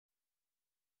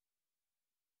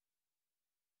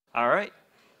All right.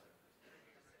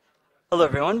 Hello,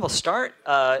 everyone. We'll start.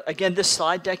 Again, this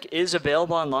slide deck is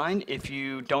available online. If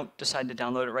you don't decide to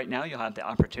download it right now, you'll have the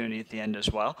opportunity at the end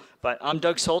as well. But I'm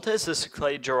Doug Soltis. This is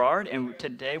Clay Gerard, and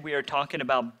today we are talking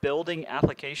about building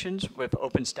applications with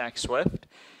OpenStack Swift.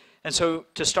 And so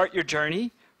to start your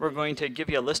journey, we're going to give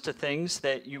you a list of things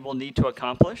that you will need to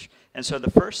accomplish. And so the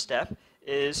first step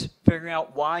is figuring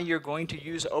out why you're going to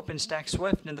use OpenStack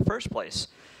Swift in the first place.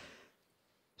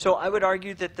 So I would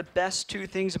argue that the best two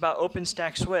things about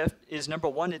OpenStack Swift is, number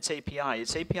one, its API.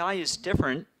 Its API is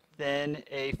different than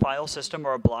a file system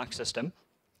or a block system.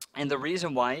 And the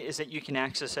reason why is that you can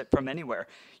access it from anywhere.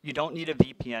 You don't need a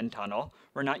VPN tunnel.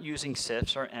 We're not using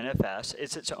CIFS or NFS.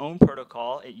 It's its own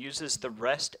protocol. It uses the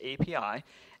REST API,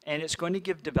 and it's going to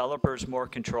give developers more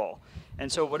control.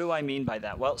 And so what do I mean by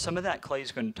that? Well, some of that Clay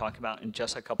is going to talk about in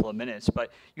just a couple of minutes,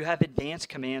 but you have advanced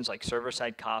commands like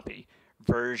server-side copy,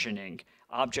 versioning,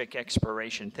 object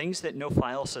expiration, things that no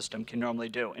file system can normally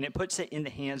do. And it puts it in the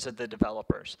hands of the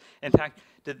developers. In fact,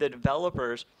 the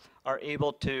developers are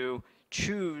able to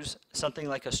choose something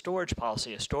like a storage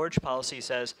policy. A storage policy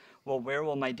says, well, where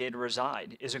will my data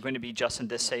reside? Is it going to be just in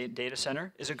this data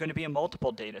center? Is it going to be in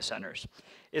multiple data centers?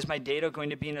 Is my data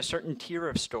going to be in a certain tier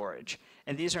of storage?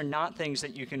 And these are not things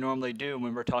that you can normally do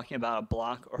when we're talking about a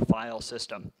block or file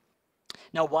system.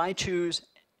 Now, why choose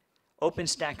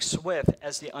OpenStack Swift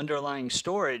as the underlying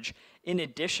storage in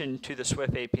addition to the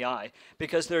Swift API?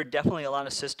 Because there are definitely a lot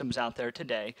of systems out there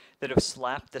today that have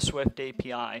slapped the Swift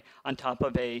API on top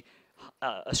of a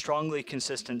strongly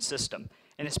consistent system.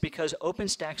 And it's because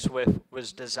OpenStack Swift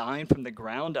was designed from the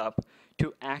ground up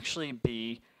to actually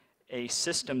be a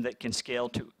system that can scale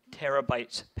to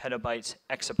terabytes, petabytes,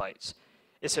 exabytes.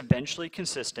 It's eventually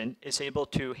consistent. It's able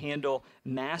to handle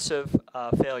massive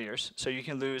failures. So you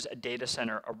can lose a data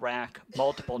center, a rack,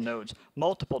 multiple nodes,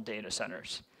 multiple data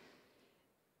centers.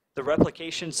 The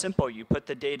replication's simple. You put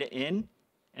the data in,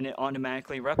 and it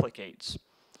automatically replicates.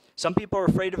 Some people are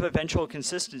afraid of eventual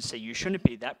consistency. You shouldn't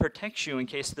be. That protects you in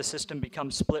case the system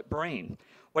becomes split brain.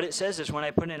 What it says is when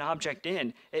I put an object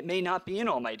in, it may not be in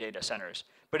all my data centers.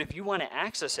 But if you want to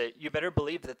access it, you better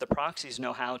believe that the proxies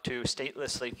know how to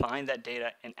statelessly find that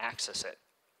data and access it.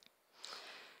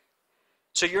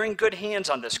 So you're in good hands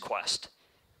on this quest.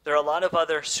 There are a lot of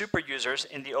other super users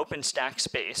in the OpenStack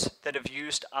space that have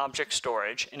used object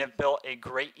storage and have built a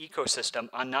great ecosystem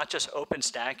on not just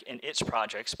OpenStack and its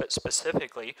projects, but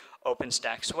specifically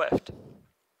OpenStack Swift,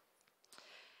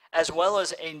 as well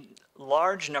as a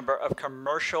large number of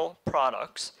commercial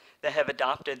products that have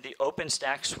adopted the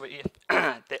OpenStack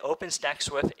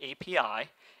Swift API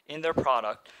in their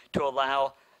product to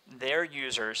allow their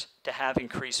users to have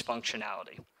increased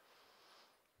functionality.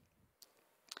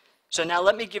 So now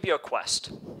let me give you a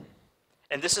quest.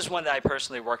 And this is one that I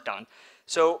personally worked on.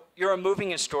 So you're a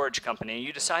moving and storage company, and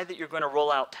you decide that you're going to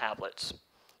roll out tablets.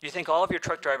 You think all of your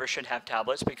truck drivers should have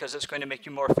tablets because it's going to make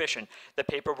you more efficient. The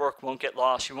paperwork won't get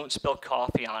lost. You won't spill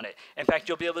coffee on it. In fact,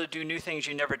 you'll be able to do new things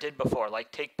you never did before,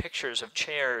 like take pictures of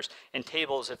chairs and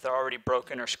tables if they're already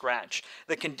broken or scratched.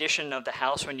 The condition of the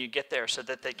house when you get there so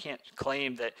that they can't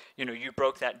claim that you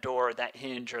broke that door or that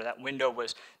hinge or that window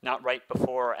was not right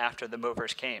before or after the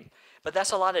movers came. But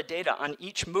that's a lot of data. On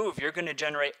each move, you're going to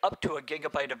generate up to a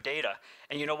gigabyte of data.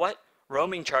 And you know what?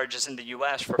 Roaming charges in the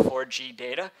US for 4G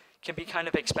data can be kind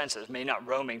of expensive, maybe not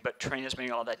roaming, but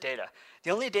transmitting all that data.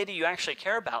 The only data you actually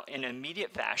care about in an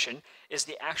immediate fashion is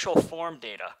the actual form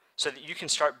data, so that you can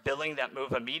start billing that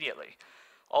move immediately.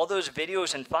 All those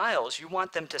videos and files, you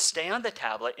want them to stay on the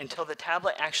tablet until the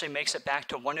tablet actually makes it back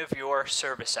to one of your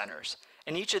service centers.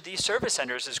 And each of these service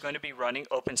centers is going to be running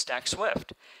OpenStack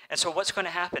Swift. And so what's going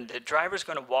to happen? The driver's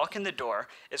going to walk in the door,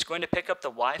 it's going to pick up the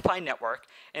Wi-Fi network,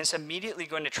 and it's immediately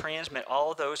going to transmit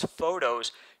all of those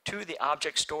photos to the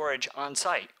object storage on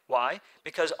site. Why?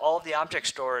 Because all of the object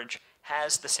storage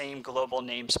has the same global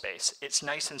namespace. It's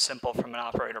nice and simple from an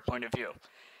operator point of view.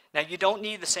 Now, you don't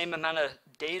need the same amount of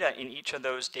data in each of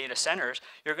those data centers.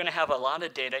 You're going to have a lot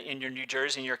of data in your New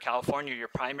Jersey and your California, your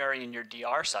primary and your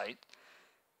DR site.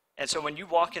 And so when you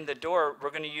walk in the door,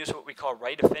 we're going to use what we call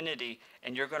write affinity,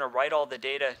 and you're going to write all the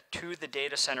data to the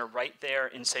data center right there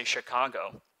in, say,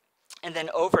 Chicago. And then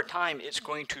over time, it's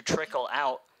going to trickle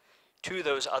out to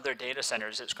those other data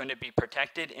centers. It's going to be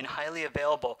protected and highly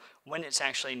available when it's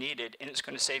actually needed, and it's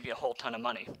going to save you a whole ton of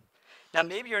money. Now,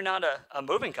 maybe you're not a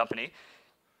moving company.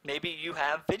 Maybe you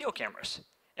have video cameras.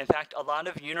 In fact, a lot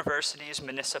of universities,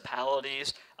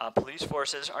 municipalities, police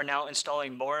forces are now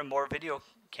installing more and more video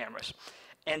cameras.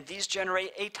 And these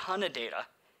generate a ton of data.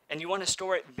 and you want to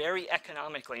store it very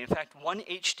economically. In fact, one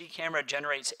HD camera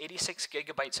generates 86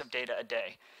 gigabytes of data a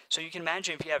day. So you can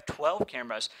imagine if you have 12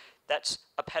 cameras, that's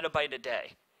a petabyte a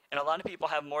day. And a lot of people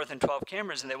have more than 12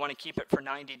 cameras and they want to keep it for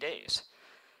 90 days.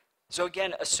 So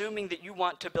again, assuming that you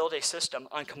want to build a system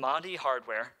on commodity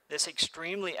hardware that's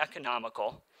extremely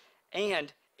economical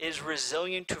and is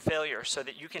resilient to failure so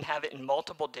that you can have it in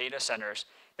multiple data centers,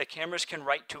 the cameras can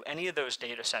write to any of those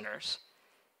data centers.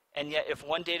 And yet, if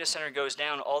one data center goes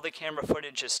down, all the camera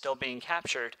footage is still being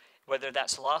captured, whether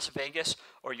that's Las Vegas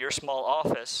or your small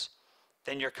office,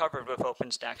 then you're covered with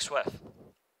OpenStack Swift.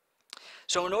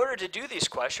 So in order to do these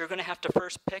quests, you're going to have to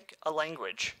first pick a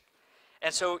language.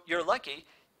 And so you're lucky.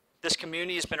 This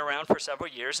community has been around for several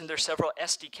years, and there's several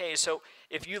SDKs. So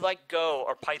if you like Go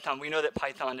or Python, we know that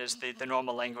Python is the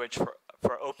normal language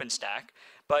for OpenStack.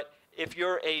 But if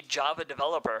you're a Java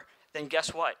developer, then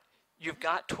guess what? You've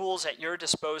got tools at your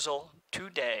disposal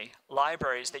today,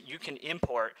 libraries that you can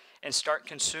import and start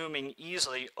consuming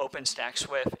easily OpenStack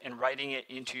Swift and writing it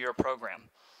into your program.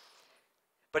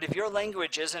 But if your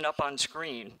language isn't up on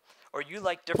screen, or you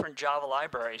like different Java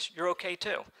libraries, you're okay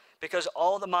too. Because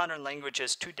all the modern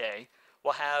languages today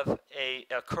will have a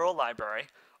curl library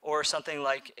or something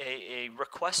like a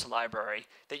request library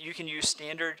that you can use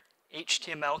standard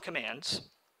HTML commands,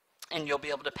 and you'll be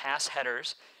able to pass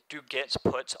headers, do gets,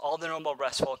 puts, all the normal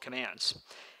RESTful commands.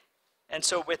 And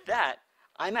so with that,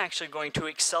 I'm actually going to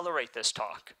accelerate this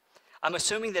talk. I'm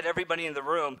assuming that everybody in the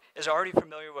room is already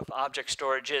familiar with object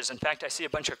storage is. In fact, I see a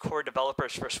bunch of core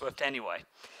developers for Swift anyway.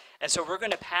 And so we're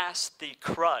going to pass the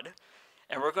CRUD,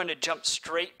 and we're going to jump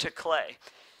straight to Clay.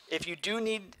 If you do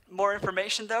need more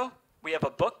information, though, we have a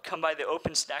book come by the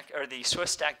OpenStack or the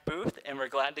SwiftStack booth, and we're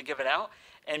glad to give it out.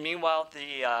 And meanwhile,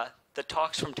 the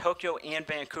talks from Tokyo and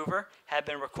Vancouver have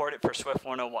been recorded for Swift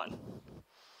 101.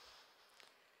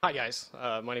 Hi guys,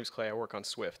 my name's Clay. I work on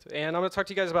Swift, and I'm going to talk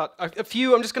to you guys about a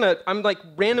few. I'm like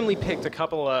randomly picked a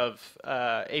couple of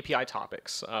API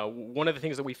topics. One of the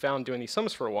things that we found doing these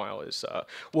summits for a while is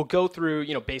we'll go through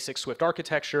basic Swift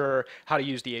architecture, how to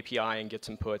use the API and get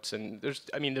some inputs, and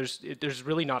there's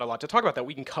really not a lot to talk about that.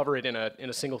 We can cover it in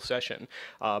a single session.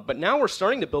 But now we're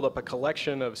starting to build up a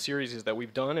collection of series that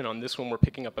we've done, and on this one we're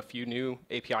picking up a few new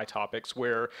API topics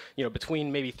where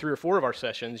between maybe 3 or 4 of our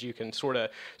sessions you can sort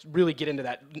of really get into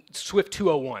that Swift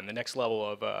 201, the next level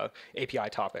of API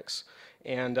topics.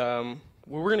 And what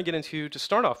we're going to get into to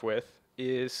start off with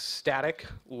is static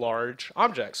large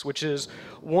objects, which is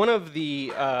one of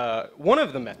the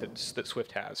methods that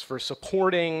Swift has for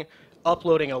supporting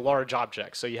uploading a large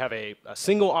object. So you have a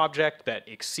single object that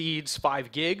exceeds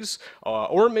 5 gigs,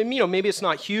 or maybe it's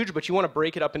not huge, but you want to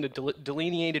break it up into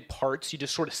delineated parts. You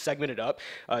just sort of segment it up.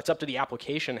 It's up to the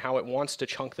application how it wants to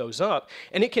chunk those up,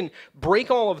 and it can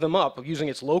break all of them up using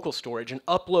its local storage and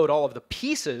upload all of the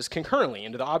pieces concurrently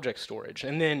into the object storage.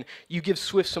 And then you give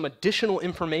Swift some additional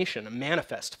information, a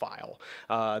manifest file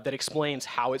that explains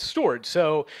how it's stored.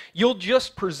 So you'll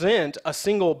just present a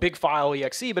single big file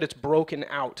exe, but it's broken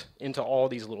out into all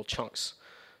these little chunks.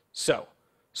 So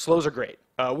slows are great.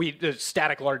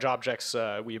 Static large objects,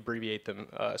 we abbreviate them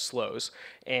slows.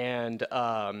 And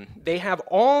they have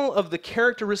all of the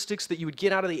characteristics that you would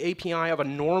get out of the API of a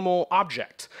normal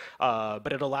object,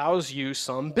 but it allows you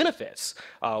some benefits.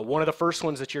 One of the first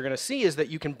ones that you're going to see is that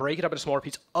you can break it up into smaller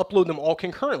pieces, upload them all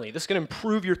concurrently. This is going to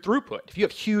improve your throughput. If you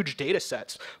have huge data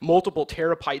sets, multiple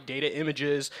terabyte data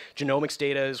images, genomics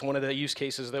data is one of the use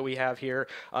cases that we have here.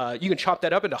 You can chop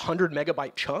that up into 100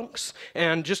 megabyte chunks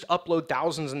and just upload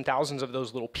thousands and thousands of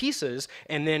those little pieces,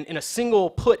 and then in a single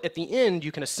put at the end,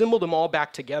 you can assemble them all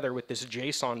back together with this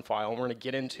JSON file, and we're going to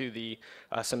get into the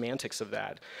semantics of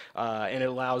that. And it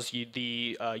allows you,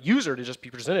 the user to just be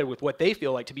presented with what they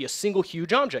feel like to be a single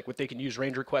huge object, what they can use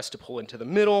range requests to pull into the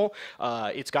middle.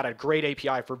 It's got a great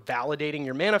API for validating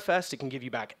your manifest. It can give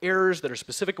you back errors that are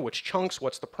specific to which chunks,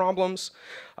 what's the problems.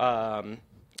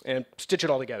 And stitch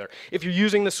it all together. If you're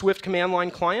using the Swift command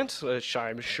line client, which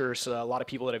I'm sure a lot of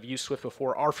people that have used Swift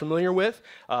before are familiar with,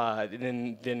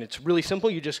 then it's really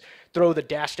simple. You just throw the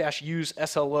 --use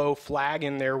SLO flag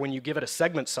in there when you give it a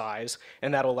segment size,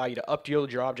 and that'll allow you to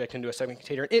upload your object into a segment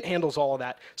container. It handles all of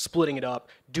that, splitting it up,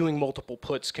 doing multiple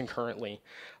puts concurrently.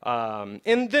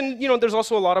 And then, there's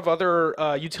also a lot of other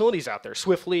utilities out there.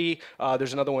 Swiftly,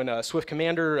 there's another one, Swift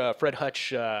Commander. Fred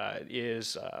Hutch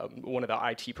is one of the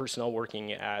IT personnel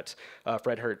working at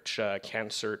Fred Hutch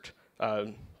CanCert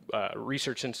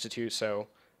Research Institute, so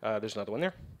there's another one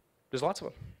there. There's lots of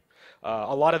them.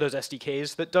 A lot of those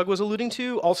SDKs that Doug was alluding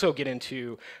to also get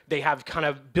into, they have kind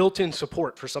of built-in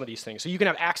support for some of these things. So you can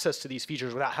have access to these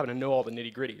features without having to know all the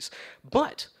nitty-gritties.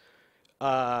 But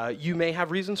you may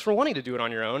have reasons for wanting to do it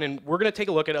on your own. And we're going to take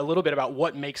a look at a little bit about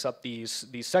what makes up these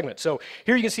segments. So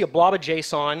here you can see a blob of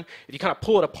JSON. If you kind of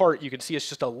pull it apart, you can see it's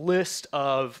just a list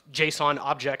of JSON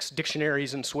objects,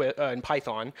 dictionaries in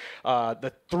Python.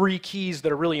 The three keys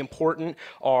that are really important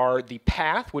are the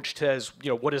path, which says,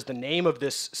 what is the name of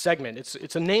this segment.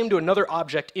 It's a name to another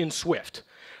object in Swift.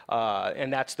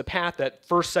 And that's the path. That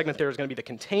first segment there is going to be the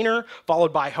container,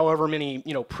 followed by however many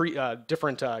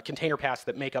different container paths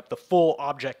that make up the full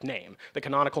object name, the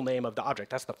canonical name of the object.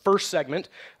 That's the first segment.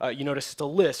 You notice it's a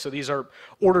list, so these are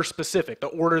order specific. The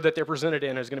order that they're presented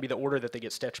in is going to be the order that they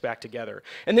get stitched back together.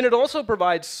 And then it also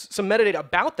provides some metadata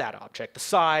about that object, the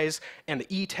size and the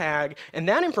E tag, and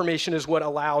that information is what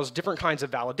allows different kinds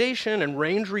of validation and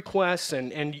range requests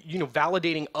and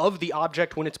validating of the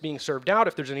object when it's being served out.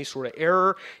 If there's any sort of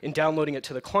error in downloading it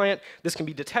to the client, this can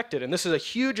be detected. And this is a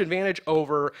huge advantage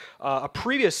over a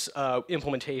previous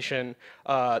implementation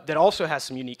that also has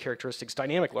some unique characteristics,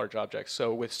 dynamic large objects.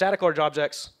 So with static large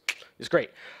objects, it's great.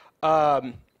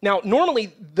 Now,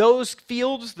 normally, those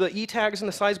fields, the E tags and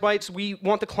the size bytes, we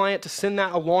want the client to send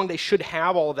that along. They should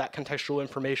have all of that contextual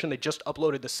information. They just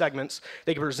uploaded the segments.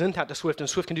 They can present that to Swift, and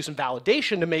Swift can do some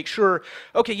validation to make sure,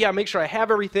 OK, yeah, make sure I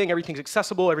have everything. Everything's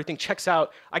accessible. Everything checks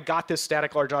out. I got this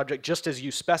static large object just as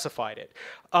you specified it.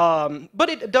 But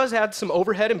it does add some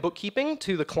overhead and bookkeeping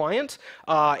to the client.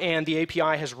 And the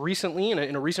API has recently,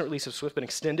 in a recent release of Swift, been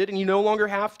extended. And you no longer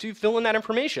have to fill in that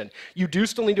information. You do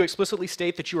still need to explicitly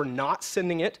state that you are not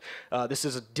sending it. This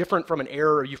is different from an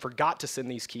error or you forgot to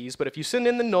send these keys. But if you send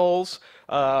in the nulls,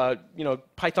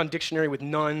 Python dictionary with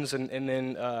nuns, and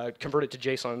then convert it to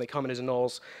JSON, and they come in as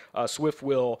nulls, Swift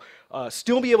will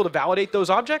still be able to validate those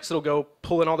objects. It'll go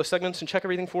pull in all the segments and check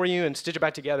everything for you and stitch it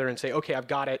back together and say, OK, I've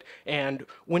got it. And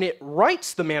when it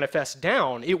writes the manifest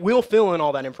down, it will fill in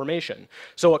all that information.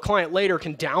 So a client later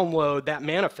can download that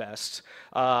manifest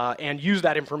and use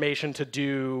that information to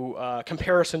do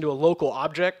comparison to a local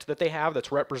object that they have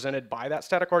that's represented by that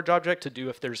static large object, to do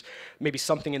if there's maybe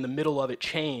something in the middle of it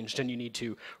changed and you need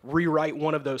to rewrite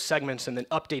one of those segments and then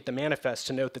update the manifest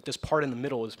to note that this part in the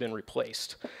middle has been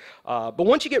replaced. But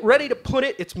once you get ready to put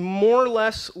it, it's more or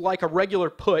less like a regular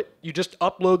put. You just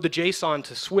upload the JSON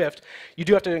to Swift. You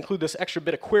do have to include this extra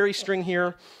bit of query string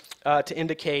here to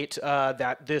indicate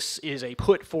that this is a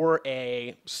put for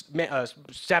a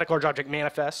static large object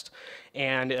manifest.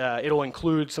 And it'll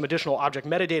include some additional object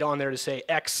metadata on there to say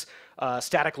X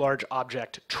static large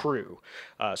object true.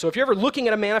 So if you're ever looking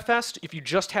at a manifest, if you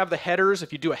just have the headers,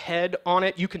 if you do a head on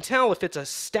it, you can tell if it's a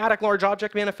static large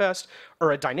object manifest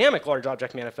or a dynamic large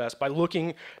object manifest by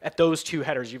looking at those two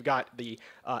headers. You've got the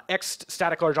X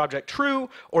static large object true,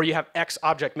 or you have X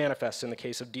object manifest in the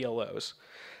case of DLOs.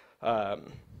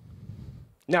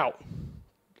 Now,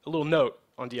 a little note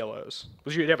on DLOs.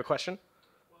 Do you have a question?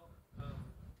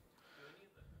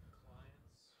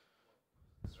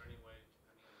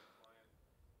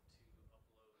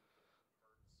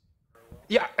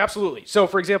 Yeah, absolutely. So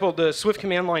for example, the Swift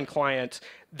command line client,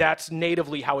 that's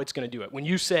natively how it's going to do it. When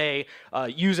you say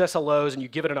use SLOs and you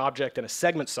give it an object and a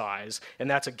segment size, and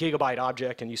that's a gigabyte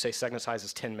object, and you say segment size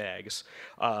is 10 megs,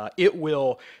 it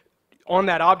will, on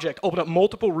that object, open up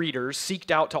multiple readers,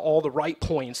 seeked out to all the right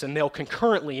points, and they'll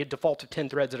concurrently, at default to 10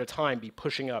 threads at a time, be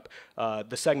pushing up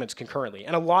the segments concurrently.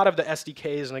 And a lot of the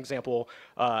SDKs, as an example,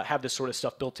 have this sort of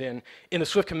stuff built in. In the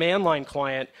Swift command line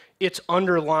client, its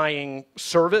underlying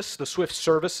service, the Swift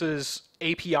services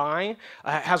API,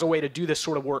 has a way to do this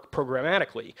sort of work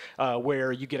programmatically,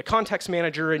 where you get a context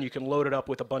manager and you can load it up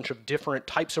with a bunch of different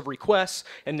types of requests,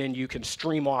 and then you can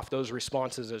stream off those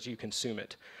responses as you consume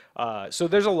it. So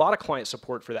there's a lot of client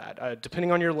support for that.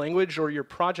 Depending on your language or your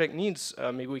project needs,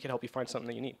 maybe we can help you find something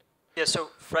that you need. Yeah, so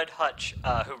Fred Hutch,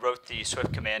 who wrote the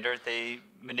Swift commander, they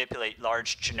manipulate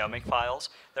large genomic files.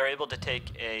 They're able to take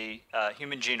a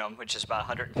human genome, which is about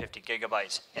 150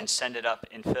 gigabytes, and send it up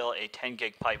and fill a 10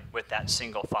 gig pipe with that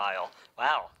single file.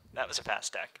 Wow, that was a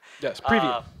fast deck. Yes,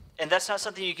 preview. And that's not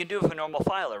something you can do with a normal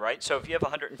filer, right? So if you have a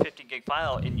 150 gig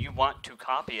file and you want to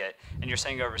copy it, and you're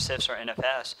sending over CIFS or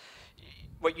NFS,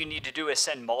 what you need to do is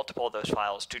send multiple of those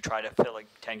files to try to fill a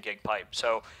 10 gig pipe.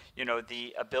 So, you know,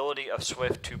 the ability of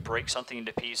Swift to break something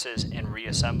into pieces and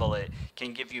reassemble it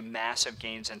can give you massive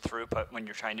gains in throughput when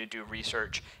you're trying to do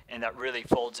research, and that really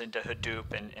folds into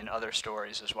Hadoop and other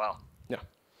stories as well. Yeah. If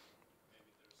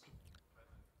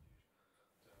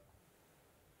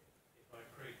I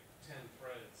create 10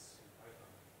 threads in Python,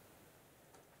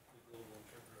 the global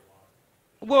interpreter lock.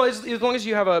 Well, as long as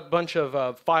you have a bunch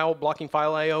of blocking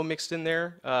file I/O mixed in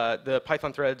there, the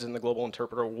Python threads and the global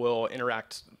interpreter will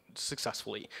interact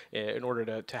successfully in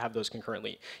order to have those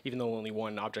concurrently, even though only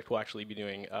one object will actually be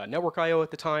doing network I/O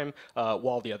at the time,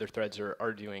 while the other threads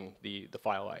are doing the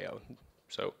file I/O.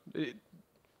 So maybe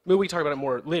we can talk about it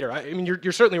more later. I mean,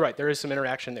 you're certainly right. There is some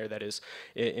interaction there that is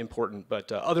important,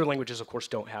 but other languages, of course,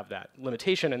 don't have that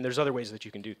limitation, and there's other ways that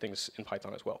you can do things in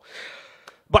Python as well.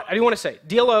 But I do want to say,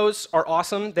 DLOs are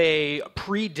awesome. They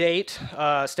predate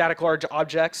static large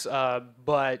objects,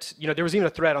 but there was even a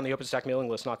thread on the OpenStack mailing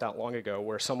list not that long ago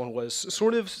where someone was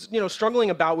sort of struggling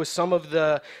about with some of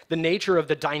the nature of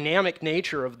the dynamic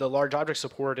nature of the large object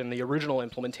support in the original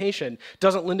implementation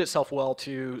doesn't lend itself well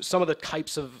to some of the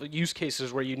types of use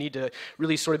cases where you need to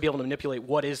really sort of be able to manipulate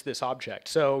what is this object.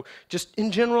 So just in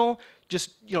general,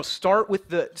 just start with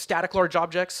the static large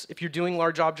objects if you're doing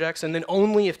large objects, and then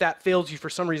only if that fails you for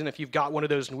some reason, if you've got one of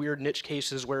those weird niche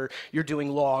cases where you're doing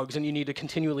logs and you need to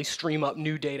continually stream up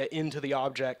new data into the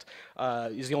object,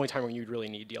 is the only time when you'd really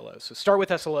need DLOs. So start with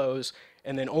SLOs,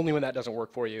 and then only when that doesn't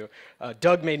work for you.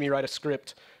 Doug made me write a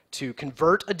script to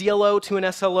convert a DLO to an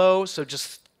SLO, so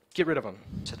just get rid of them.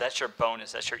 So that's your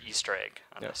bonus, that's your Easter egg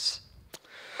on this.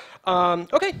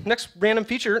 Okay, next random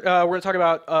feature, we're going to talk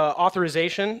about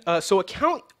authorization. So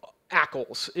account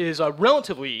ACLs is a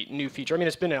relatively new feature. I mean,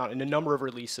 it's been out in a number of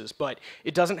releases, but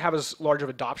it doesn't have as large of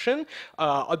adoption.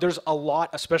 There's a lot,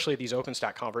 especially at these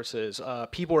OpenStack conferences,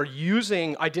 people are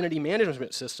using identity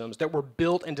management systems that were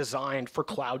built and designed for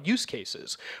cloud use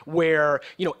cases, where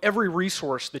every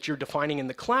resource that you're defining in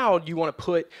the cloud, you want to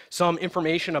put some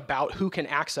information about who can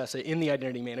access it in the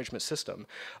identity management system.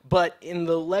 But in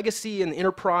the legacy and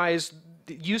enterprise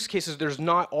use cases, there's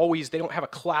not always, they don't have a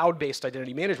cloud-based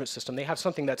identity management system. They have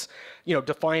something that's,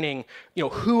 defining,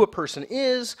 who a person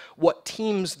is, what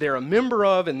teams they're a member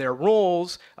of and their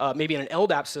roles, maybe in an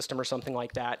LDAP system or something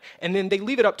like that. And then they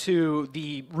leave it up to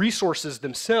the resources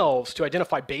themselves to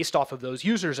identify based off of those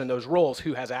users and those roles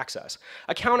who has access.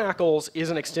 Account ACLs is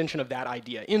an extension of that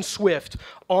idea. In Swift,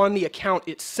 on the account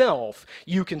itself,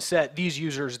 you can set these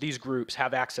users, these groups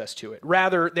have access to it,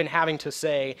 rather than having to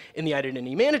say in the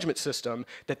identity management system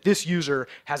that this user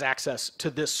has access to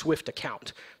this Swift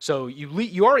account. So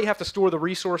you already have to store the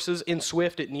resources in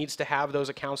Swift. It needs to have those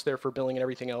accounts there for billing and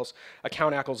everything else.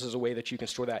 Account ACLs is a way that you can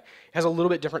store that. It has a little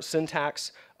bit different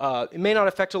syntax. It may not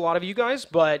affect a lot of you guys,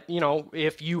 but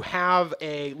if you have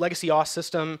a legacy auth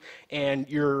system and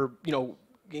you're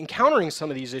encountering some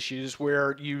of these issues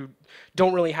where you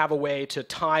don't really have a way to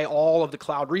tie all of the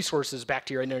cloud resources back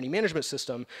to your identity management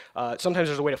system, sometimes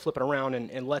there's a way to flip it around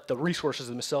and let the resources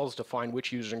themselves define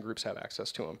which users and groups have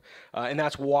access to them. And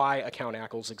that's why account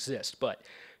ACLs exist. But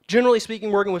generally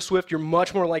speaking, working with Swift, you're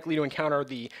much more likely to encounter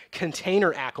the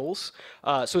container ACLs.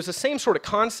 So it's the same sort of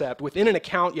concept. Within an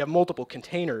account, you have multiple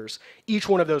containers. Each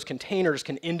one of those containers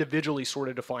can individually sort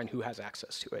of define who has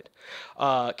access to it.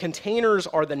 Containers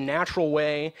are the natural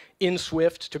way in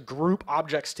Swift to group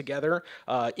objects together.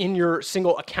 In your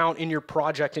single account, in your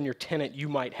project, in your tenant, you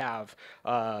might have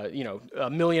 1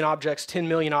 million objects, 10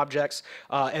 million objects,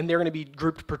 and they're going to be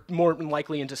grouped more than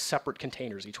likely into separate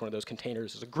containers. Each one of those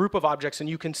containers is a group of objects, and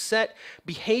you can set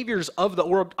behaviors of the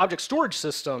object storage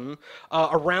system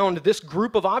around this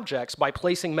group of objects by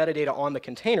placing metadata on the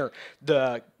container.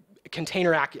 The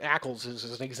container ACLs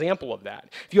is an example of that.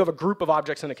 If you have a group of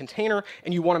objects in a container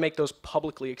and you want to make those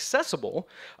publicly accessible,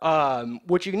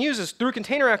 what you can use is through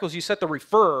container ACLs, you set the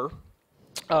refer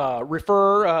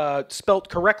spelt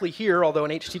correctly here, although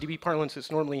in HTTP parlance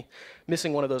it's normally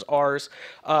missing one of those R's,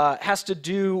 has to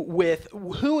do with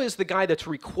who is the guy that's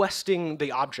requesting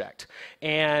the object.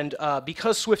 And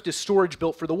because Swift is storage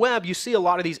built for the web, you see a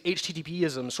lot of these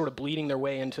HTTP-isms sort of bleeding their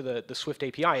way into the Swift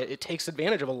API. It takes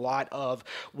advantage of a lot of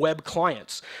web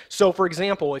clients. So for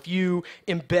example, if you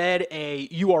embed a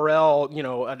URL,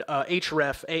 an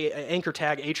href, a anchor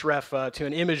tag href to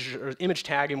an image or image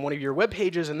tag in one of your web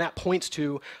pages, and that points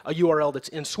to a URL that's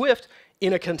in Swift,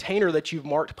 in a container that you've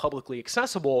marked publicly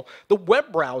accessible, the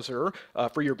web browser,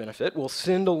 for your benefit, will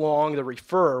send along the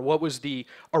refer, what was the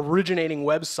originating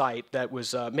website that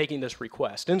was making this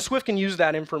request. And Swift can use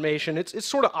that information. It's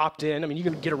sort of opt-in. I mean, you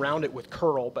can get around it with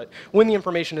curl, but when the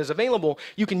information is available,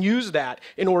 you can use that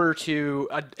in order to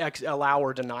allow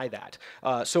or deny that.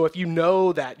 So if you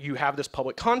know that you have this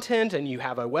public content and you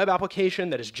have a web application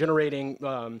that is generating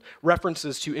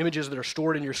references to images that are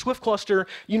stored in your Swift cluster,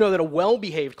 you know that a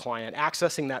well-behaved client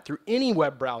accessing that through any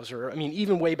web browser, I mean,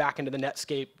 even way back into the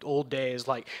Netscape old days,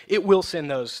 like it will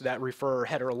send that refer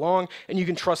header along, and you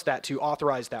can trust that to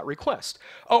authorize that request.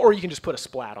 Or you can just put a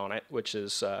splat on it, which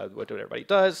is what everybody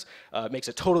does. Makes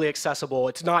it totally accessible.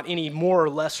 It's not any more or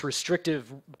less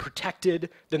restrictive, protected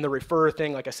than the refer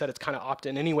thing. Like I said, it's kind of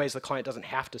opt-in anyways. The client doesn't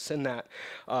have to send that.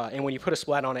 And when you put a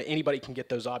splat on it, anybody can get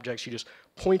those objects. You just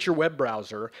point your web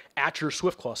browser at your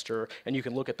Swift cluster, and you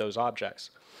can look at those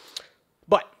objects.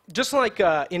 But just like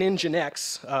in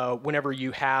Nginx, whenever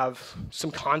you have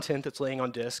some content that's laying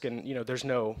on disk and there's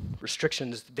no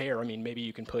restrictions there, I mean, maybe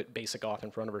you can put basic auth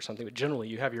in front of it or something, but generally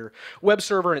you have your web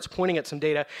server and it's pointing at some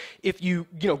data. If you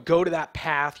go to that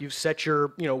path, you've set your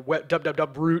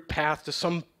www root path to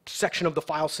some section of the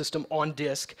file system on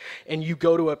disk, and you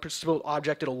go to a specific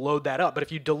object, it'll load that up. But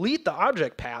if you delete the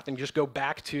object path and just go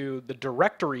back to the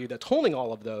directory that's holding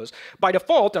all of those, by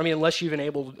default, I mean, unless you've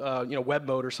enabled web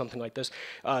mode or something like this,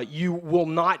 you will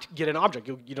not get an object.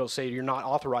 You'll say you're not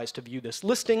authorized to view this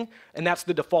listing, and that's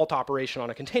the default operation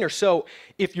on a container. So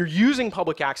if you're using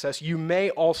public access, you may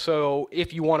also,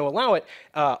 if you want to allow it,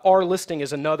 our listing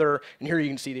is another, and here you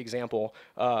can see the example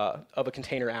of a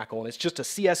container ACL, and it's just a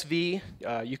CSV.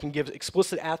 You can give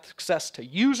explicit access to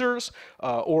users,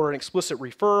 or an explicit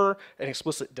refer, an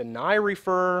explicit deny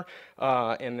refer,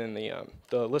 and then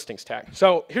the listings tag.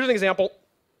 So here's an example.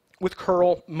 With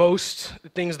curl, most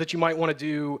things that you might want to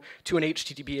do to an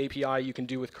HTTP API, you can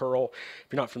do with curl.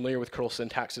 If you're not familiar with curl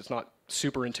syntax, it's not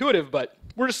super intuitive, but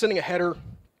we're just sending a header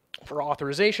for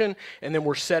authorization, and then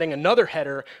we're setting another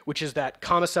header, which is that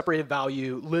comma-separated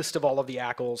value list of all of the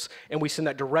ACLs, and we send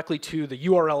that directly to the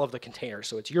URL of the container.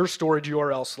 So it's your storage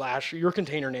URL / your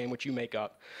container name, which you make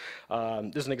up.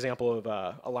 This is an example of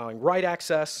allowing write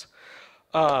access.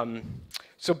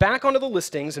 So back onto the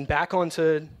listings and back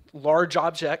onto large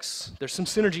objects. There's some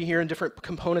synergy here in different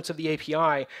components of the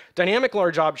API. Dynamic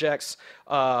large objects,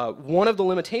 one of the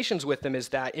limitations with them is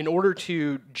that in order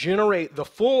to generate the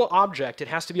full object, it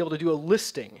has to be able to do a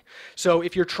listing. So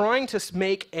if you're trying to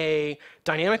make a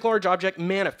dynamic large object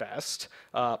manifest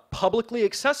publicly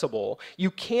accessible, you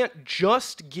can't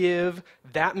just give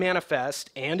that manifest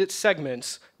and its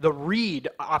segments the read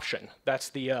option. That's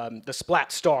the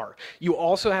splat star. You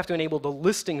also have to enable the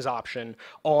listings option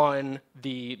on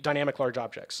the dynamic large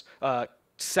objects.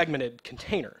 Segmented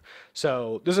container.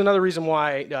 So this is another reason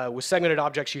why with segmented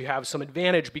objects you have some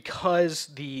advantage, because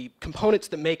the components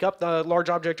that make up the large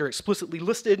object are explicitly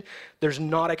listed. There's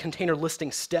not a container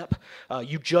listing step.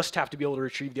 You just have to be able to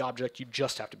retrieve the object. You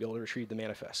just have to be able to retrieve the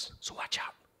manifest. So watch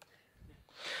out.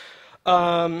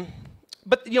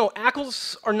 But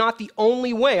ACLs are not the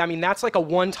only way. I mean, that's like a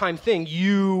one-time thing.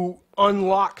 You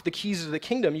unlock the keys of the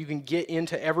kingdom. You can get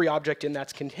into every object in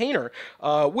that container,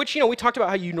 which, we talked about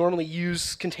how you normally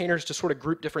use containers to sort of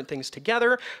group different things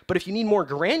together. But if you need more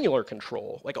granular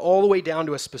control, like all the way down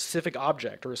to a specific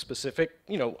object or a specific,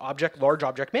 large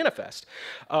object manifest,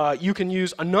 you can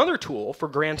use another tool for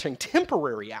granting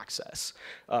temporary access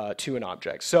to an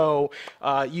object. So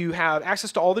you have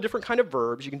access to all the different kind of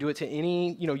verbs. You can do it to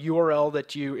any, URL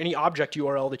any object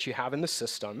URL that you have in the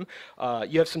system.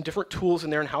 You have some different tools in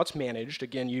there and how it's managed.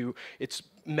 Again, it's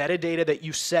metadata that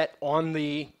you set on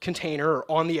the container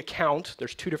or on the account.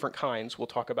 There's two different kinds. We'll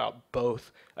talk about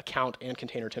both account and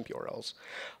container temp URLs.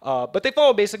 But they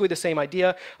follow basically the same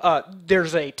idea.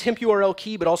 There's a temp URL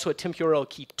key, but also a temp URL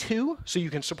key 2, so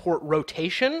you can support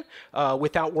rotation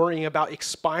without worrying about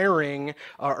expiring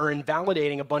or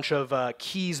invalidating a bunch of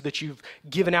keys that you've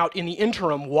given out in the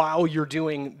interim while you're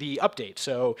doing the update.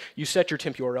 So you set your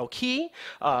temp URL key,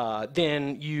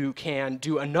 then you can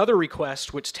do another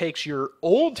request which takes your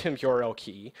old temp URL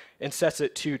key and sets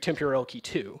it to temp URL key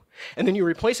 2. And then you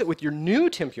replace it with your new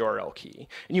temp URL key,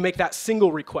 and you make that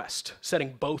single request,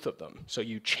 setting both of them. So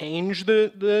you change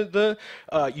you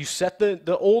set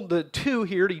the 2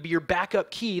 here to be your backup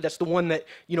key. That's the one that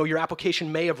your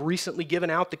application may have recently given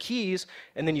out the keys,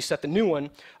 and then you set the new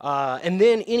one. And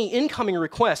then any incoming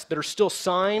requests that are still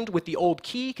signed with the old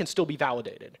key can still be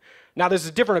validated. Now, this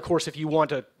is different, of course, if you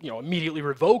want to immediately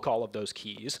revoke all of those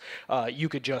keys. You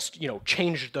could just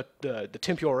change the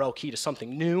temp URL key to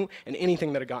something new, and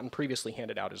anything that had gotten previously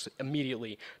handed out is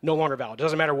immediately no longer valid. It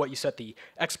doesn't matter what you set the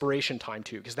expiration time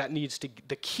to, because that needs to,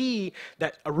 the key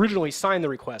that originally signed the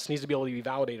request needs to be able to be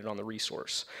validated on the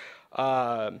resource.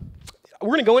 We're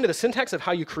going to go into the syntax of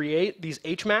how you create these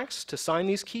HMACs to sign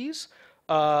these keys,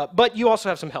 but you also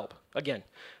have some help. Again,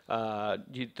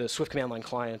 the Swift command line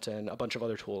client and a bunch of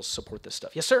other tools support this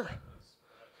stuff. Yes, sir?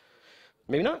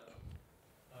 Maybe not?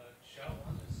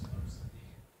 SHA-1 is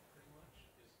obsolete, pretty much.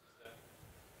 Is that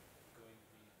going to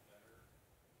be better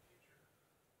in the future?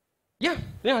 Yeah.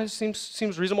 Yeah, it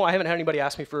seems reasonable. I haven't had anybody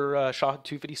ask me for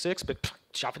SHA-256, but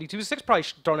SHA-256 probably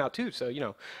thrown out too. So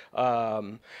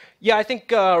yeah, I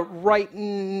think right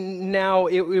now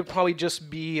it would probably just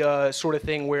be a sort of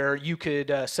thing where you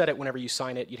could set it whenever you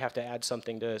sign it. You'd have to add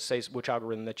something to say which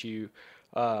algorithm that you.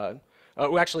 Well,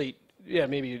 actually, yeah,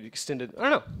 maybe extended. I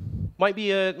don't know. Might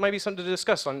be something to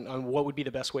discuss on what would be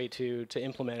the best way to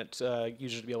implement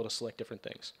users to be able to select different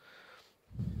things.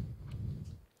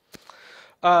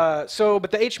 But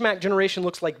the HMAC generation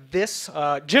looks like this.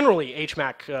 Generally,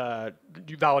 HMAC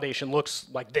validation looks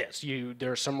like this.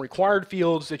 There are some required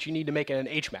fields that you need to make an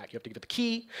HMAC. You have to give it the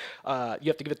key. You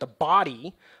have to give it the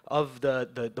body of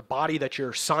the body that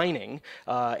you're signing,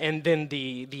 and then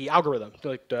the algorithm.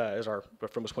 Like as our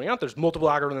friend was pointing out, there's multiple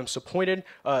algorithms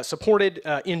supported.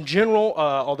 In general,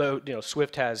 although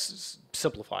Swift has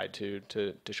simplified to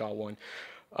SHA-1.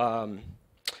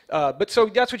 But so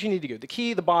that's what you need to do, the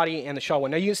key, the body, and the SHA-1.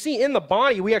 Now you can see in the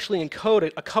body, we actually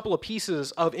encode a couple of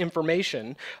pieces of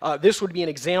information. This would be an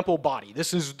example body.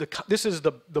 This is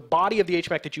the body of the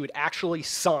HMAC that you would actually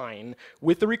sign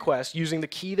with the request using the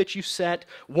key that you set,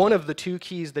 one of the two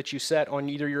keys that you set on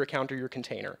either your account or your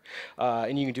container.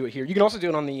 And you can do it here. You can also do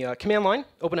it on the command line.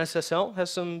 OpenSSL has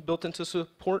some built-in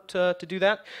support to do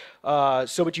that.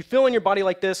 But you fill in your body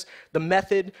like this, the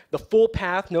method, the full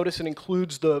path. Notice it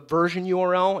includes the version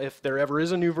URL if there ever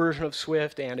is a new version of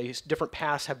Swift, and different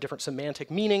paths have different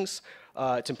semantic meanings.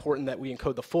 It's important that we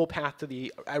encode the full path to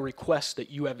the request that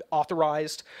you have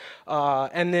authorized.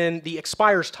 And then the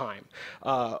expires time.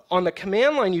 On the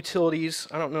command line utilities,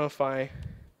 I don't know if I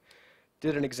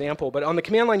did an example, but on the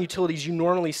command line utilities, you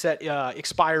normally set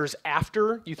expires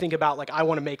after. You think about, like, I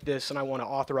want to make this and I want to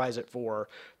authorize it for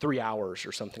 3 hours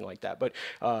or something like that. But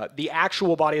the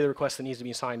actual body of the request that needs to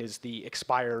be signed is the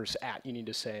expires at. You need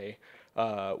to say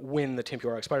when the temp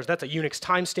URL expires. That's a Unix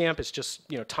timestamp. It's just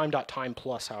time.time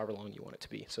plus however long you want it to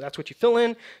be. So that's what you fill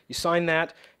in. You sign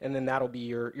that, and then that'll be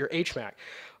your HMAC.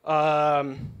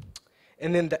 And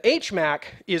then the HMAC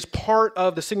is part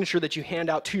of the signature that you hand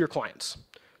out to your clients.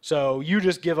 So you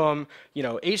just give them,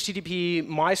 HTTP,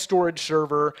 my storage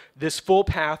server, this full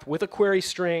path with a query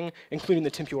string, including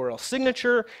the temp URL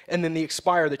signature, and then the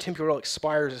temp URL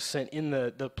expires is sent in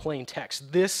the plain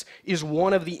text. This is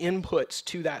one of the inputs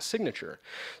to that signature.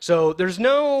 So there's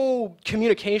no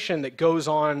communication that goes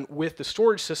on with the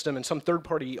storage system and some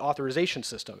third-party authorization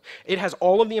system. It has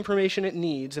all of the information it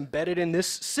needs embedded in this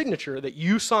signature that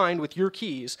you signed with your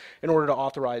keys in order to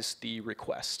authorize the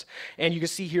request. And you can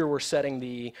see here we're setting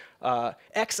the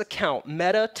X account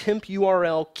meta temp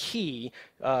URL key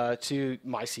to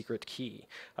my secret key.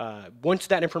 Once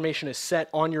that information is set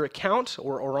on your account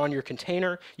or on your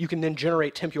container, you can then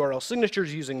generate temp URL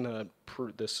signatures using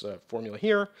this formula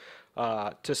here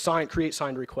to create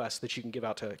signed requests that you can give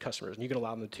out to customers. And you can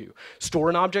allow them to store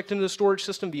an object into the storage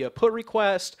system via put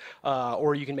request,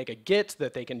 or you can make a GET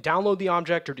that they can download the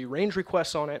object or do range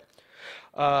requests on it.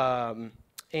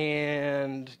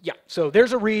 And yeah, so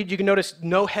there's a read. You can notice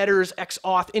no headers,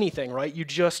 XAuth, anything, right? You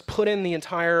just put in the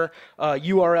entire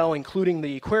URL, including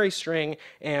the query string,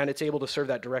 and it's able to serve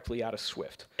that directly out of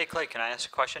Swift. Hey, Clay, can I ask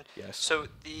a question? Yes. So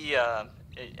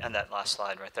on that last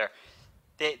slide right there,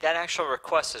 that actual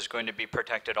request is going to be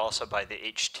protected also by the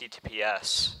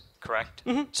HTTPS, correct?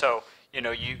 Mm-hmm. So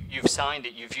you've signed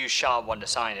it. You've used SHA-1 to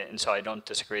sign it, and so I don't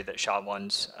disagree that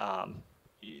SHA-1's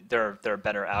there are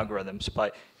better algorithms,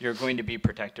 but you're going to be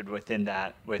protected within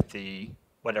that with the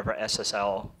whatever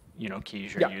SSL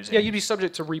keys you're using. Yeah, you'd be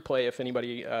subject to replay if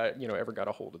anybody ever got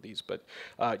a hold of these, but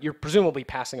you're presumably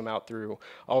passing them out through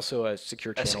also a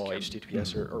secure channel,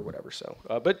 HTTPS or whatever. So,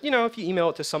 but if you email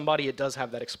it to somebody, it does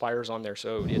have that expires on there,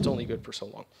 so it's only good for so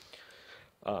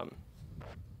long.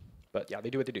 But yeah, they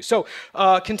do what they do. So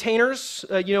containers,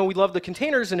 we love the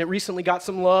containers, and it recently got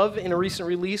some love in a recent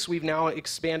release. We've now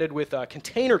expanded with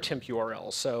container temp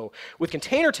URLs. So with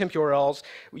container temp URLs,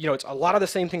 it's a lot of the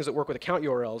same things that work with account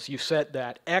URLs. You set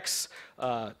that X,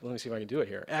 let me see if I can do it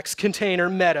here, X container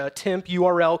meta temp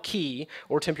URL key,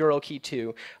 or temp URL key 2.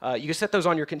 You can set those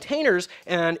on your containers,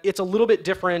 and it's a little bit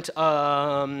different,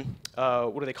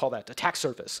 what do they call that, attack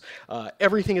surface.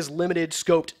 Everything is limited,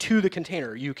 scoped to the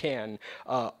container. You can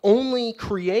only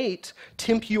create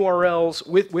temp URLs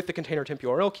with the container temp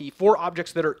URL key for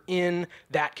objects that are in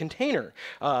that container.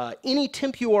 Any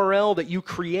temp URL that you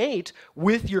create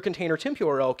with your container temp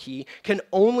URL key can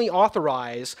only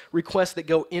authorize requests that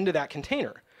go into that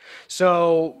container.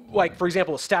 So, like for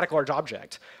example, a static large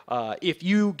object. If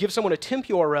you give someone a temp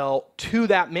URL to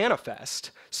that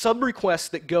manifest, sub-requests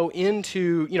that go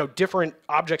into different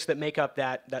objects that make up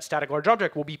that static large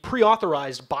object will be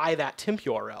pre-authorized by that temp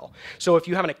URL. So if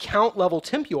you have an account level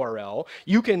temp URL,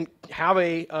 you can have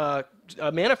a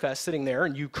manifest sitting there,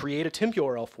 and you create a temp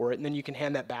URL for it, and then you can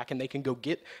hand that back, and they can go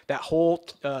get that whole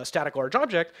static large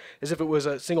object as if it was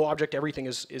a single object. Everything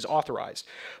is authorized.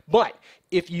 But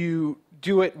if you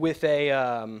do it with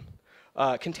a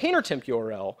container temp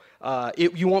URL,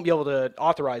 you won't be able to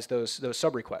authorize those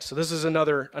sub requests. So this is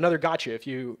another gotcha. If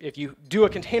you do a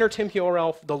container temp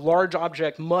URL, the large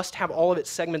object must have all of its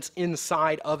segments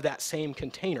inside of that same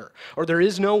container, or there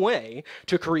is no way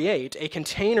to create a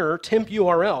container temp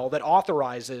URL that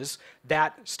authorizes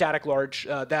that static large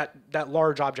that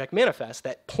large object manifest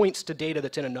that points to data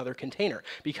that's in another container,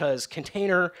 because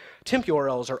container temp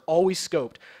URLs are always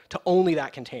scoped to only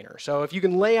that container. So if you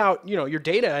can lay out your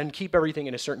data and keep everything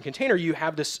in a certain container, you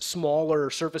have this smaller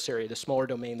surface area, this smaller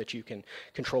domain that you can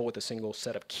control with a single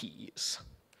set of keys.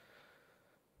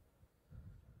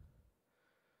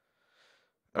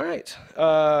 All right,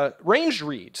 ranged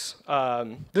reads.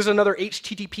 This is another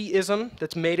HTTP-ism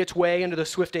that's made its way into the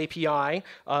Swift API.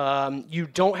 You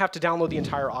don't have to download the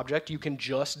entire object. You can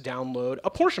just download a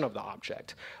portion of the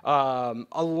object.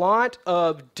 A lot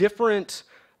of different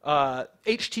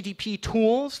HTTP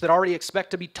tools that already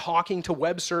expect to be talking to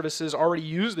web services already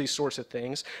use these sorts of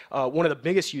things. One of the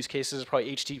biggest use cases is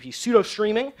probably HTTP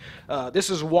pseudo-streaming. This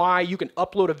is why you can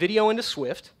upload a video into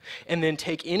Swift and then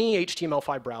take any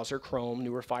HTML5 browser, Chrome,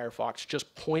 newer Firefox,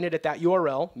 just point it at that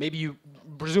URL. Maybe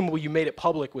presumably you made it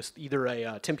public with either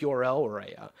a temp URL or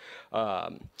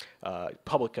a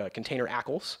public container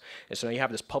ACLs. And so now you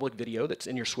have this public video that's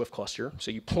in your Swift cluster.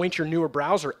 So you point your newer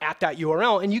browser at that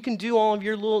URL, and you can do all of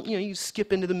your little, you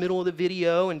skip into the middle of the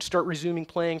video and start resuming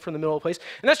playing from the middle of the place.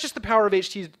 And that's just the power of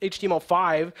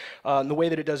HTML5 and the way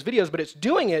that it does videos, but it's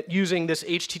doing it using this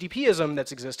HTTP-ism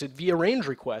that's existed via range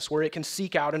requests, where it can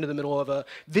seek out into the middle of a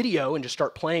video and just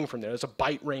start playing from there. It's a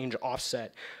byte range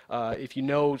offset. If you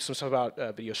know some stuff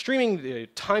about video streaming, the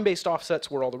time-based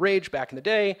offsets were all the rage back in the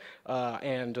day,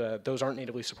 and those aren't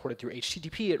natively supported through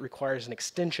HTTP. It requires an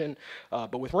extension.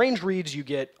 But with range reads, you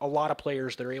get a lot of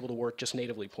players that are able to work just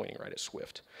natively pointing right at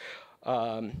Swift.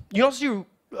 You can also do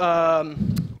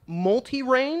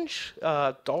multi-range,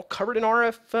 all covered in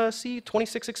RFC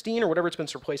 2616 or whatever it's been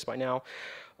replaced by now.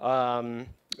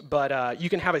 But you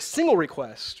can have a single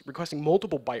request requesting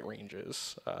multiple byte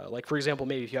ranges. Like for example,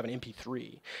 maybe if you have an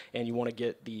MP3 and you want to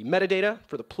get the metadata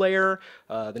for the player,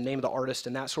 the name of the artist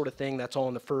and that sort of thing, that's all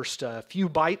in the first few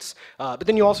bytes. But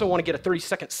then you also want to get a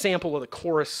 30-second sample of the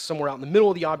chorus somewhere out in the middle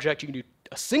of the object. You can do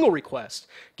a single request,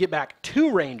 get back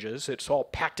 2 ranges. It's all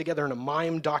packed together in a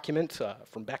MIME document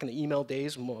from back in the email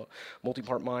days,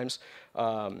 multi-part MIMEs.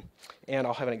 And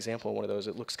I'll have an example of one of those.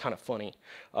 It looks kind of funny.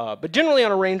 But generally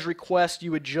on a range request,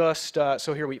 you would just,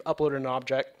 so here we uploaded an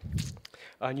object.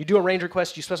 And you do a range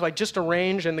request, you specify just a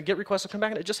range, and the GET request will come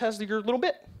back, and it just has your little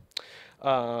bit.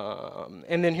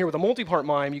 And then here with a multi-part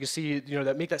MIME, you can see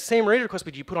that make that same range request,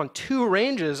 but you put on 2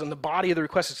 ranges, and the body of the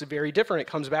request is very different. It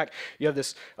comes back. You have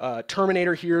this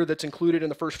terminator here that's included in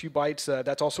the first few bytes.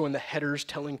 That's also in the headers,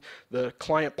 telling the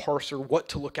client parser what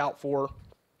to look out for.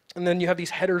 And then you have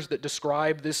these headers that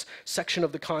describe this section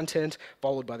of the content,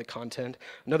 followed by the content.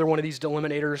 Another one of these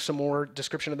delimitors, some more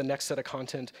description of the next set of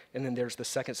content, and then there's the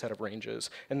second set of ranges.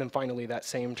 And then finally that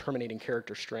same terminating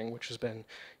character string, which has been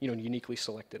uniquely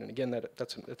selected. And again,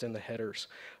 that's in the headers.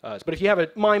 But if you have a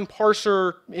MIME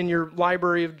parser in your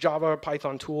library of Java,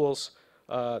 Python tools,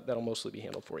 that'll mostly be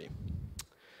handled for you.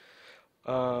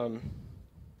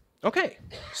 Okay,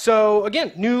 so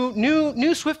again,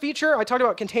 new Swift feature. I talked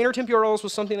about container temp URLs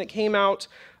was something that came out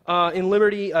in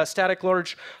Liberty, static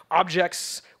large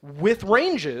objects with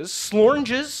ranges,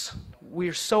 slornges.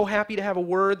 We're so happy to have a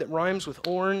word that rhymes with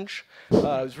orange. It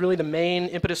was really the main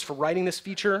impetus for writing this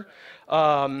feature.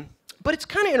 But it's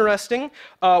kind of interesting.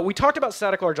 We talked about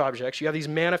static large objects. You have these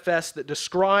manifests that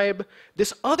describe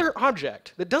this other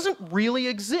object that doesn't really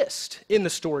exist in the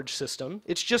storage system.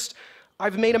 It's just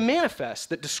I've made a manifest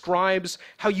that describes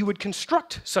how you would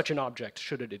construct such an object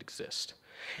should it exist.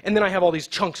 And then I have all these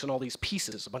chunks and all these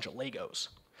pieces, a bunch of Legos.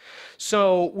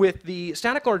 So with the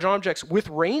static large objects with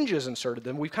ranges inserted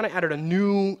them, we've kind of added a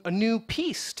new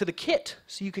piece to the kit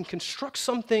so you can construct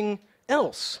something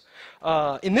else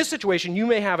In this situation, you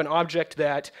may have an object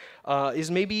that is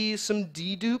maybe some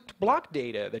deduped block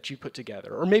data that you put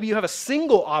together. Or maybe you have a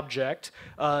single object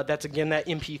that's, again, that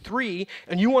MP3,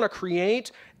 and you want to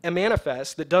create a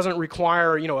manifest that doesn't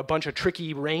require, a bunch of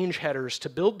tricky range headers to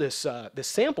build this, this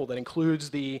sample that includes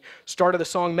the start of the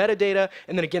song metadata,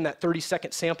 and then again that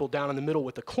 30-second sample down in the middle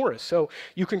with the chorus. So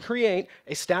you can create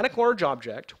a static large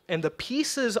object, and the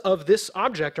pieces of this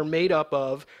object are made up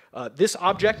of this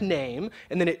object name,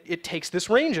 and then it takes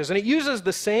this ranges, and it uses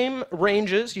the same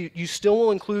ranges. You still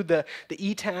will include the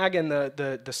E tag and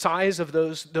the size of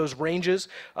those ranges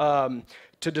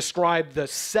to describe the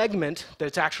segment that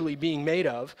it's actually being made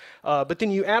of. But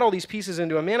then you add all these pieces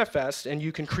into a manifest, and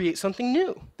you can create something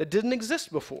new that didn't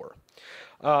exist before.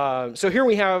 So here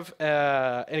we have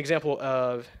an example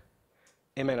of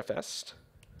a manifest.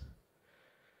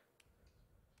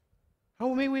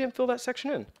 Oh, maybe we didn't fill that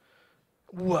section in.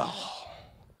 Well,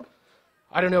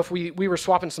 I don't know if we were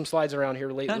swapping some slides around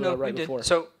here lately, right before.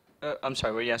 So, I'm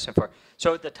sorry, what are you asking for?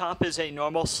 So at the top is a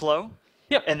normal slow.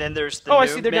 Yeah. And then there's the I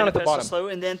new see they're down at the manifest bottom. slow,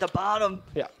 and then the bottom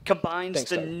combines Thanks,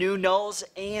 the Doug. new nulls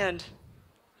and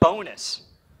bonus.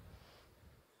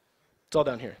 It's all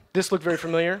down here. This looked very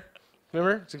familiar.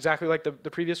 Remember? It's exactly like the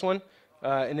previous one.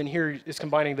 And then here is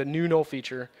combining the new null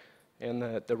feature and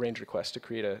the range request to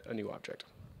create a new object.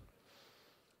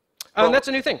 And that's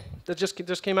a new thing that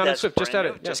just came out in Swift. Just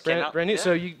added. Yeah, just came out. brand new. Yeah.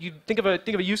 So you think of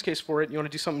a use case for it. You want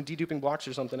to do something deduping blocks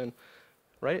or something, and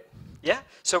right? Yeah,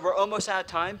 so we're almost out of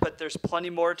time, but there's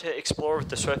plenty more to explore with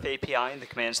the Swift API and the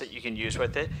commands that you can use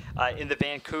with it. In the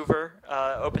Vancouver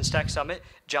OpenStack Summit,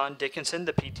 John Dickinson,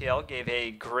 the PTL, gave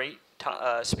a great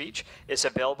speech. It's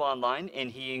available online, and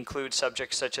he includes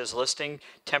subjects such as listing,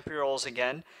 temporals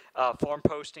again, form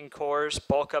posting cores,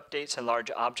 bulk updates, and large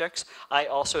objects. I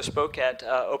also spoke at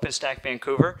OpenStack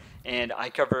Vancouver, and I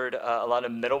covered a lot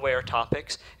of middleware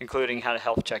topics, including how to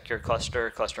health check your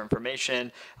cluster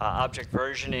information, object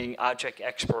versioning, object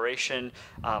exploration,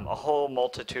 a whole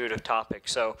multitude of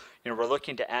topics. So, we're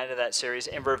looking to add to that series,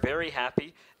 and we're very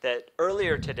happy that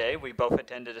earlier today we both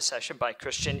attended a session by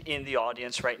Christian in the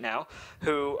audience right now,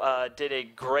 who did a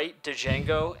great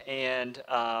Django and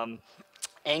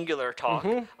Angular talk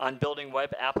on building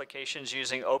web applications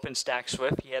using OpenStack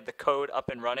Swift. He had the code up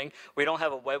and running. We don't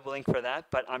have a web link for that,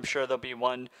 but I'm sure there'll be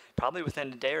one probably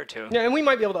within a day or two. Yeah, and we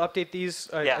might be able to update these.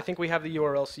 Yeah. I think we have the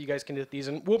URL so you guys can get these,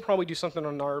 and we'll probably do something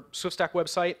on our SwiftStack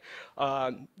website.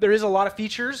 There is a lot of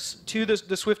features to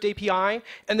the Swift API,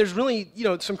 and there's really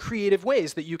some creative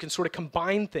ways that you can sort of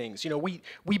combine things.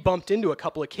 We bumped into a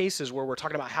couple of cases where we're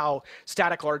talking about how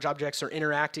static large objects are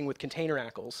interacting with container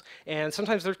ACLs, and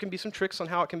sometimes there can be some tricks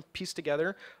on how it can piece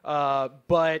together.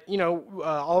 But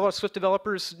all of us Swift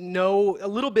developers know a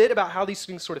little bit about how these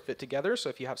things sort of fit together. So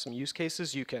if you have some use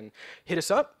cases, you can hit us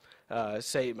up.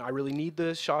 Say, I really need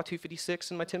the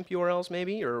SHA-256 in my temp URLs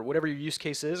maybe, or whatever your use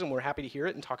case is, and we're happy to hear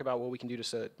it and talk about what we can do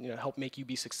to help make you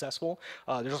be successful.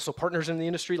 There's also partners in the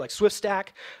industry like SwiftStack.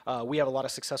 We have a lot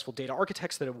of successful data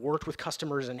architects that have worked with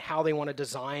customers and how they want to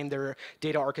design their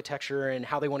data architecture and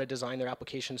how they want to design their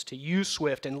applications to use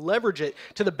Swift and leverage it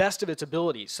to the best of its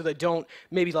abilities, so they don't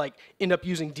maybe end up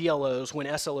using DLOs when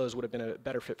SLOs would have been a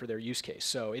better fit for their use case.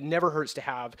 So it never hurts to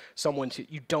have someone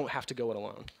you don't have to go it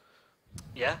alone.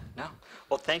 Yeah, no.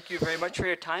 Well, thank you very much for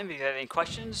your time. If you have any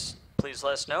questions, please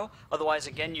let us know. Otherwise,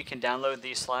 again, you can download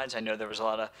these slides. I know there was a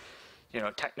lot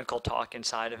of, technical talk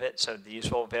inside of it, so these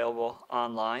will be available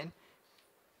online.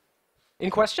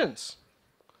 Any questions?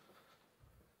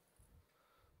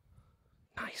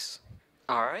 Nice.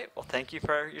 All right. Well, thank you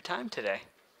for your time today.